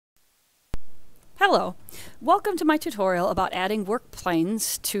Hello, welcome to my tutorial about adding work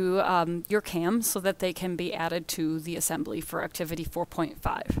planes to your cams so that they can be added to the assembly for activity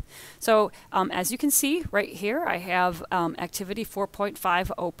 4.5. So as you can see right here, I have activity 4.5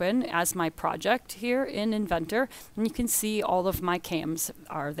 open as my project here in Inventor, and you can see all of my cams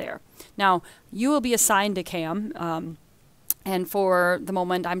are there. Now you will be assigned a cam, and for the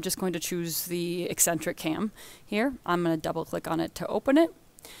moment I'm just going to choose the eccentric cam here. I'm going to double click on it to open it.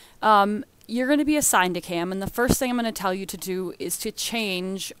 You're going to be assigned a cam, and the first thing I'm going to tell you to do is to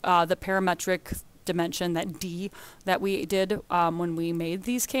change the parametric dimension, that D, that we did when we made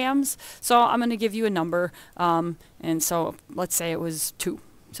these cams. So I'm going to give you a number, and so let's say it was 2.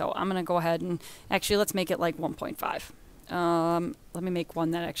 So I'm going to go ahead and actually let's make it like 1.5. Let me make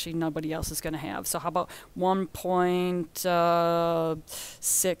one that actually nobody else is going to have. So how about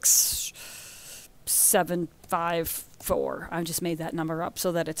 1.675? I just made that number up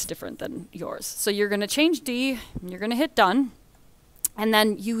so that it's different than yours. So you're going to change D, and you're going to hit done. And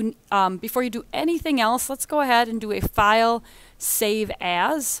then you, before you do anything else, let's go ahead and do a file save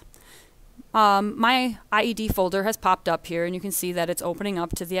as. My IED folder has popped up here, and you can see that it's opening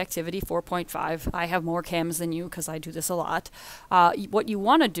up to the activity 4.5. I have more cams than you because I do this a lot. What you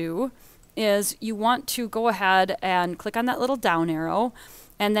want to do is you want to go ahead and click on that little down arrow,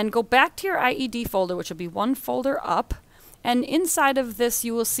 and then go back to your IED folder, which will be one folder up. And inside of this,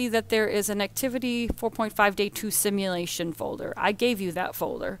 you will see that there is an activity 4.5 day 2 simulation folder. I gave you that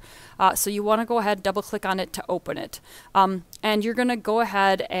folder. So you want to go ahead, double click on it to open it. And you're going to go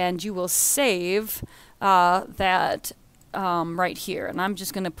ahead and you will save that right here. And I'm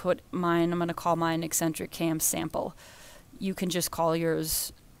just going to put mine, I'm going to call mine eccentric cam sample. You can just call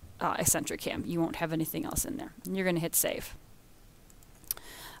yours eccentric cam. You won't have anything else in there. And you're going to hit save.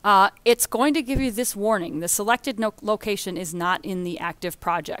 It's going to give you this warning. The selected location is not in the active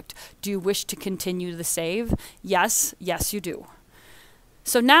project. Do you wish to continue the save? Yes, yes you do.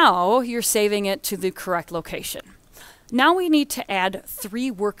 So now you're saving it to the correct location. Now we need to add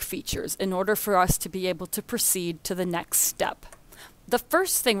 3 work features in order for us to be able to proceed to the next step. The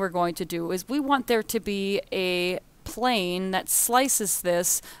first thing we're going to do is we want there to be a plane that slices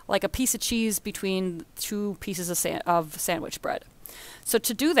this like a piece of cheese between 2 pieces of sandwich bread. So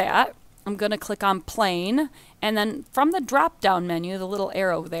to do that, I'm going to click on plane, and then from the drop-down menu, the little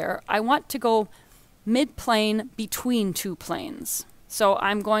arrow there, I want to go mid-plane between 2 planes. So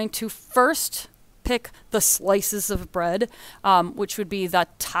I'm going to first pick the slices of bread, which would be the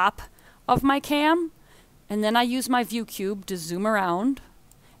top of my cam, and then I use my view cube to zoom around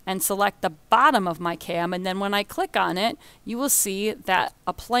and select the bottom of my cam, and then when I click on it, you will see that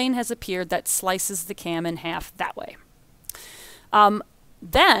a plane has appeared that slices the cam in half that way.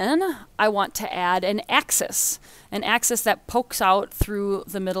 Then I want to add an axis that pokes out through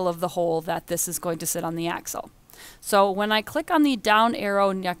the middle of the hole that this is going to sit on the axle. So when I click on the down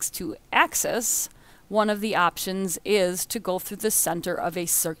arrow next to axis, one of the options is to go through the center of a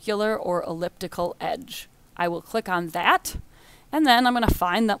circular or elliptical edge. I will click on that, and then I'm going to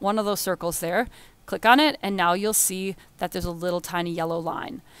find that one of those circles there, click on it, and now you'll see that there's a little tiny yellow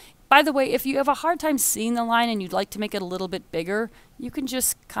line. By the way, if you have a hard time seeing the line and you'd like to make it a little bit bigger, you can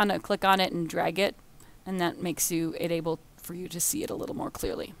just kind of click on it and drag it, and that makes it able for you to see it a little more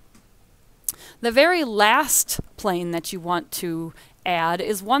clearly. The very last plane that you want to add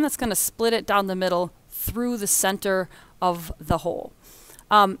is one that's going to split it down the middle through the center of the hole.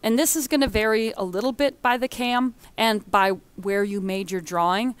 And this is going to vary a little bit by the cam and by where you made your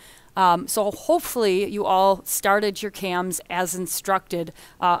drawing. So hopefully you all started your cams as instructed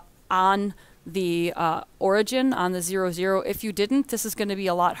on the origin, on the 0, 0. If you didn't, this is going to be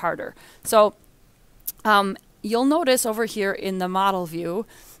a lot harder. So you'll notice over here in the model view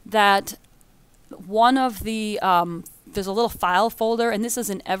that one of the, there's a little file folder, and this is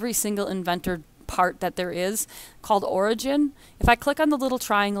in every single Inventor part that there is, called origin. If I click on the little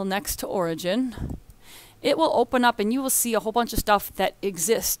triangle next to origin, it will open up and you will see a whole bunch of stuff that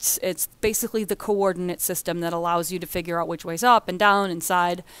exists. It's basically the coordinate system that allows you to figure out which way's up and down and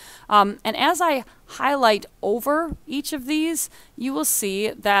side. And as I highlight over each of these, you will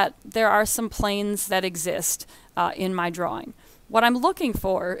see that there are some planes that exist in my drawing. What I'm looking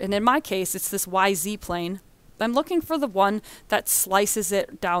for, and in my case it's this YZ plane, I'm looking for the one that slices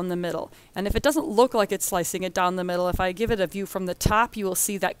it down the middle. And if it doesn't look like it's slicing it down the middle, if I give it a view from the top, you will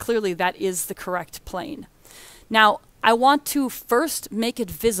see that clearly that is the correct plane. Now, I want to first make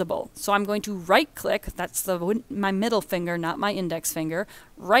it visible. So I'm going to right click, that's my middle finger, not my index finger,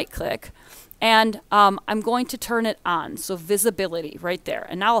 right click, and I'm going to turn it on, so visibility right there,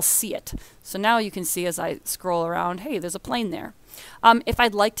 and now I'll see it. So now you can see as I scroll around, hey, there's a plane there. If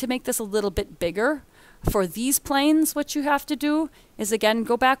I'd like to make this a little bit bigger, for these planes, what you have to do is, again,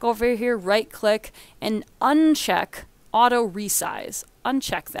 go back over here, right click, and uncheck auto resize.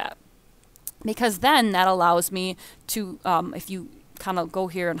 Uncheck that. Because then that allows me to, if you kind of go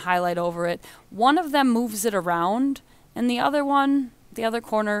here and highlight over it, one of them moves it around, and the other one, the other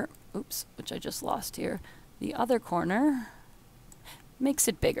corner, oops, which I just lost here, the other corner makes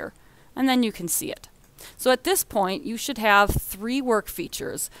it bigger, and then you can see it. So at this point, you should have 3 work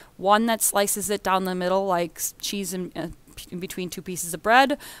features. One that slices it down the middle like cheese in between 2 pieces of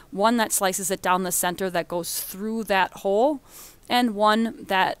bread, one that slices it down the center that goes through that hole, and one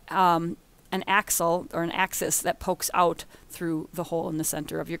that an axle or an axis that pokes out through the hole in the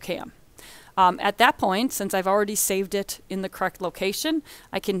center of your cam. At that point, since I've already saved it in the correct location,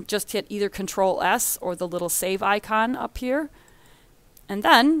 I can just hit either Control S or the little save icon up here, and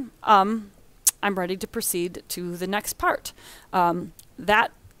then I'm ready to proceed to the next part.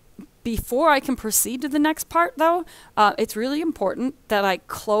 Before I can proceed to the next part, though, it's really important that I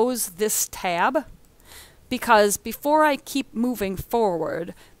close this tab, because before I keep moving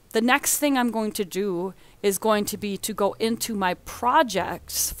forward, the next thing I'm going to do is going to be to go into my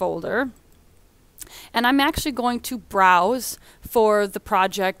projects folder, and I'm actually going to browse for the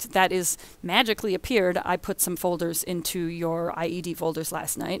project that is magically appeared. I put some folders into your IED folders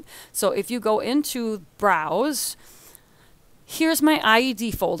last night. So if you go into browse, here's my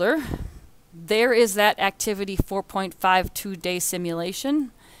IED folder. There is that activity 4.52 day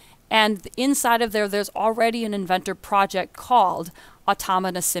simulation. And inside of there, there's already an Inventor project called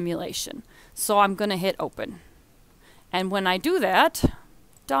Automata Simulation. So I'm going to hit open. And when I do that,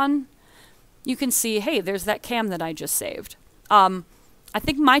 done, you can see, hey, there's that cam that I just saved. I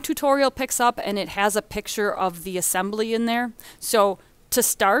think my tutorial picks up and it has a picture of the assembly in there. So to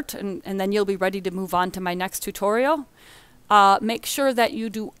start, and then you'll be ready to move on to my next tutorial, make sure that you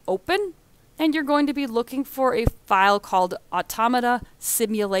do open, and you're going to be looking for a file called Automata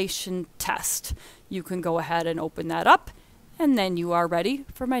Simulation Test. You can go ahead and open that up, and then you are ready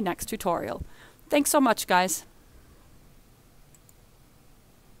for my next tutorial. Thanks so much, guys.